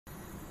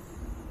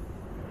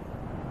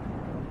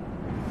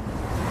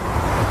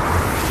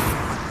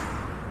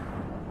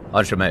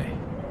安师妹，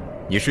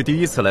你是第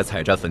一次来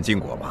采摘焚金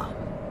果吧？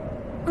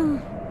嗯。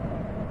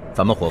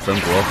咱们火焚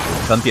果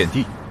火山遍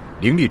地，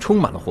灵力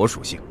充满了火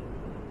属性，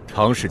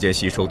长时间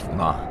吸收吐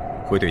纳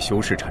会对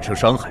修士产生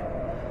伤害，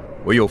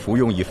唯有服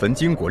用以焚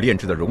金果炼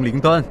制的融灵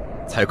丹，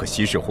才可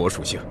稀释火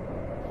属性。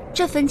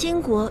这焚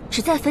金果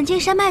只在焚金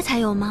山脉才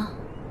有吗？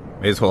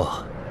没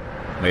错，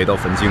每到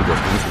焚金果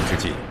成熟之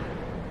际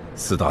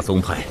，4大宗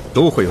派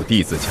都会有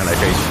弟子前来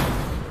摘取。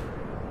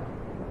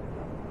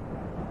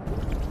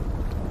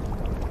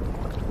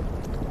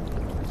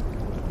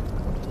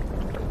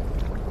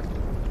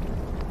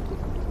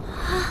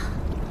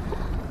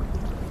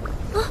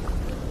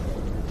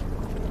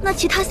那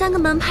其他3个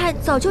门派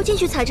早就进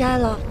去采摘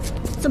了，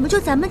怎么就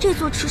咱们这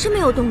座迟迟没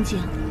有动静？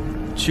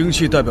氢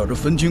气代表着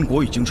焚金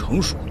果已经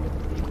成熟，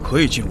可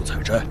以进入采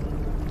摘。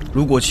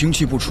如果氢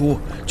气不出，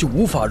就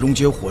无法溶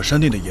解火山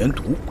内的炎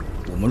毒。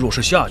我们若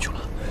是下去了，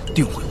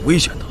定会有危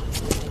险的。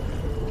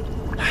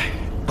哎，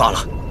罢了，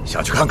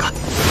下去看看。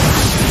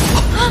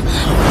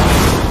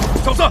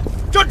小子，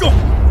站住！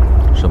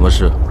什么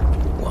事？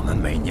我们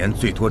每年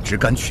最多只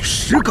敢取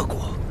10个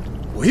果，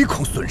唯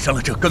恐损伤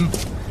了这根部。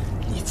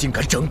你竟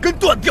敢整根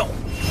断掉！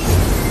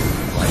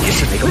万一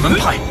是哪个门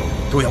派，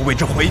都要为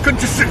这毁根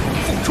之事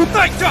付出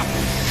代价！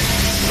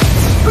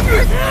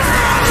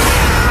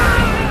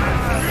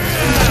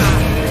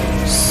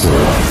死！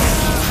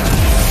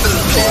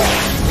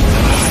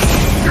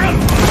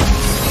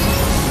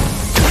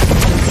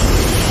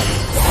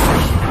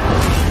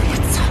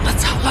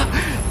惨了！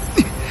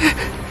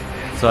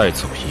再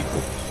走一步，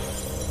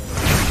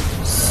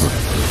死！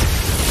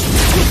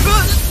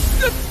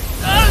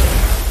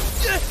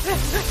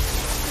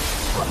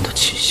魂的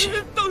气息！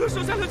道友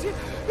手下留情，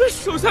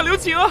手下留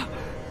情啊！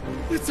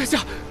在下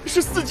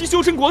是4级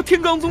修真国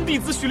天罡宗弟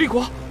子许立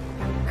国，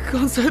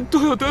刚才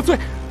道友得罪，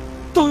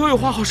道友有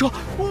话好说，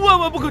万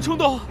万不可冲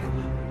动。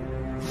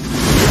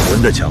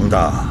魂的强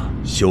大，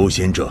修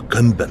仙者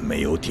根本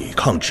没有抵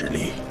抗之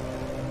力。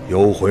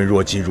幽魂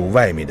若进入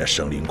外面的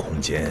生灵空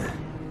间，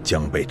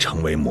将被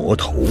称为魔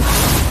头。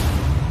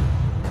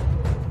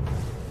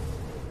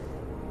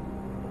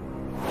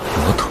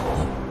魔头，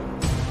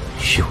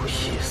有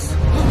意思。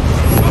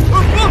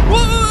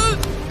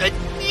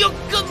你要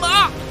干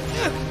嘛？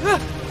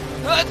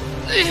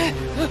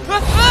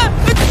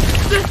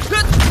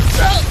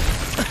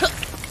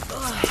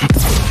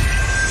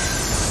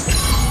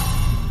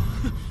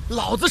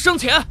老子生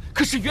前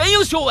可是元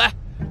婴修为，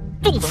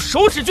动动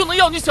手指就能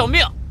要你小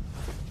命。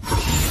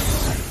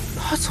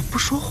他怎么不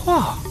说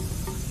话？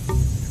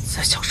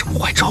在想什么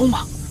坏招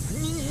吗？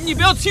你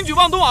不要轻举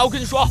妄动啊！我跟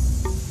你说，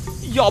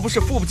要不是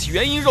付不起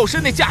元婴肉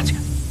身那价钱，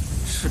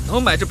只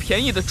能买这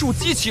便宜的筑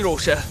基期肉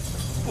身，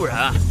不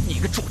然你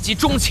个筑基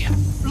中期，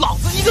老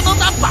子一个能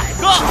打100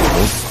个。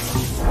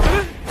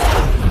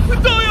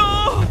道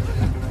友，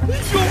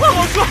有话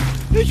好说，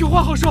有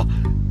话好说，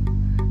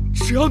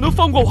只要能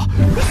放过我，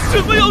什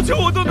么要求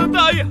我都能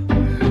答应。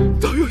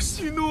道友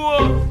息怒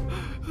啊！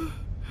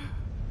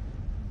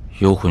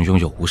幽魂拥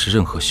有无视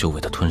任何修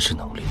为的吞噬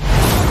能力，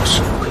我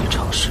是否可以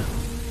尝试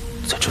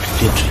在这里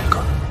炼制一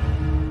个？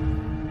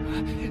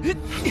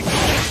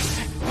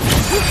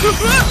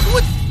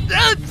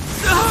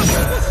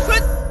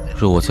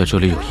若我在这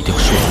里有一定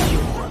数量的幽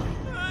魂，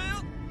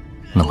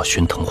那么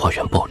寻藤花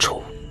园报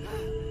仇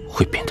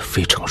会变得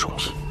非常容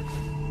易。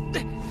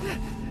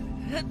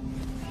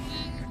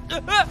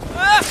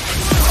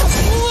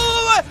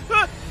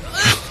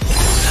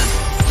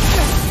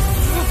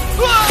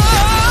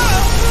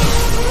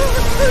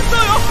道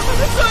友，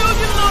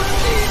你冷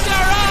静一点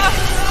啊！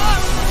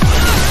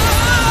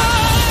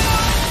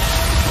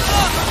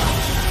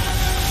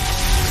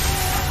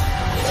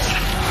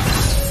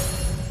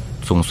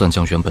总算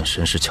将原本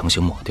神识强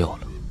行抹掉了，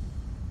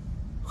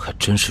还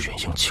真是元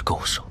婴期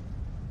够少。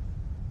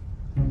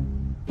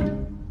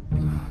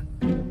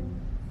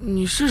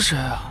你是谁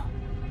啊？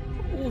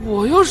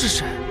我又是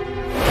谁？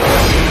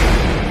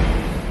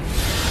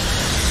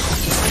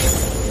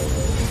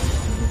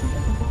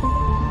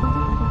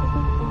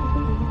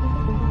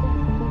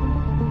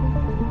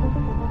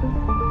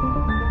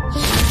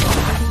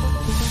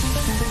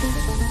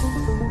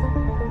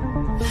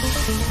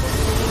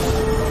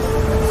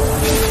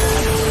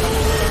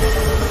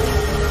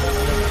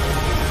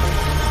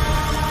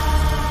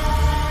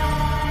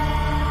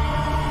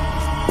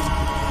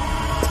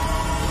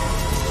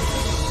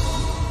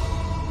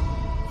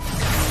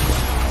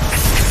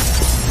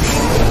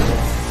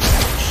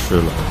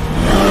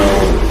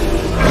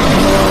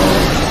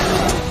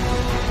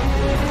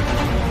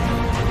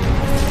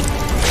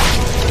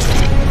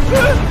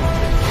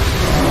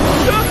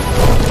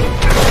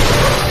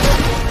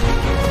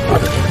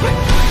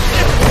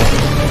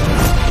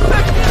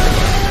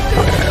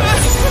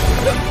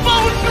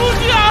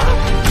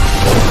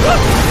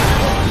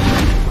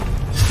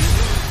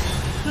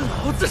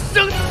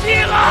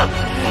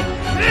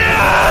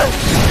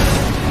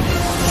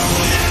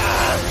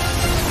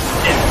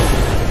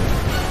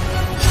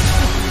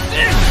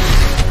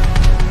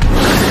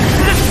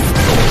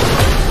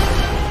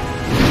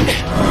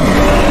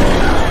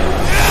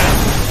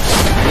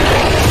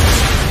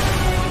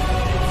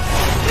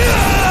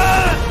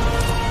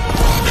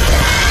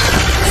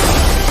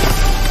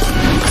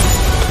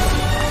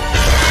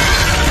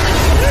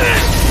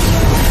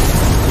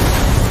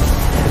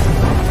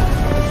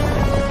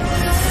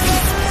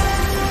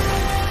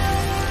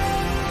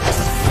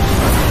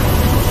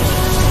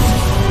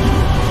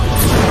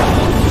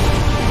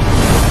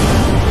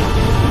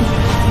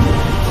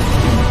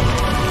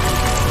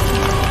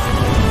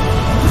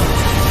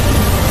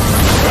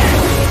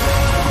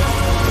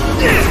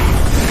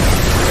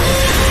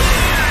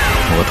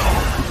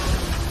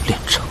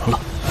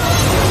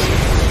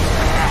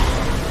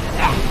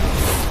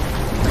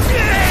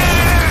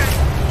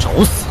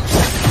找死！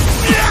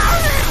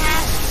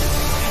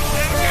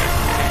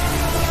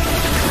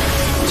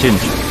进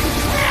去，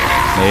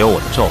没有我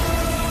的召唤，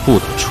不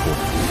得出来。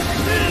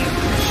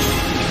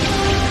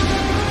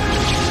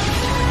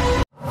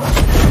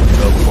这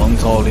狂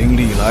躁凌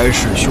厉，来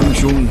势汹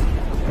汹，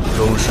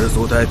众师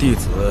所带弟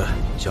子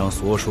将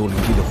所属领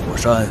地的火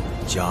山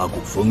加固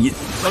封印。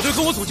小队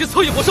跟我组织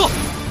侧翼火射。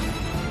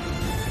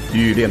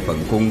欲练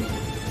本功，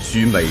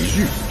需每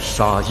日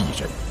杀一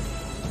人。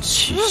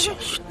奇险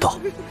一道。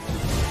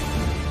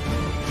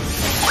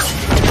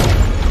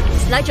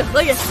来者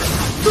何人？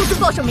速速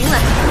报上名来！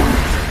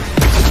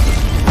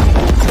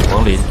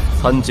王林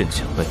参见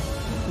前辈。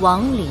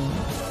王林，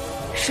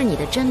是你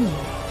的真名？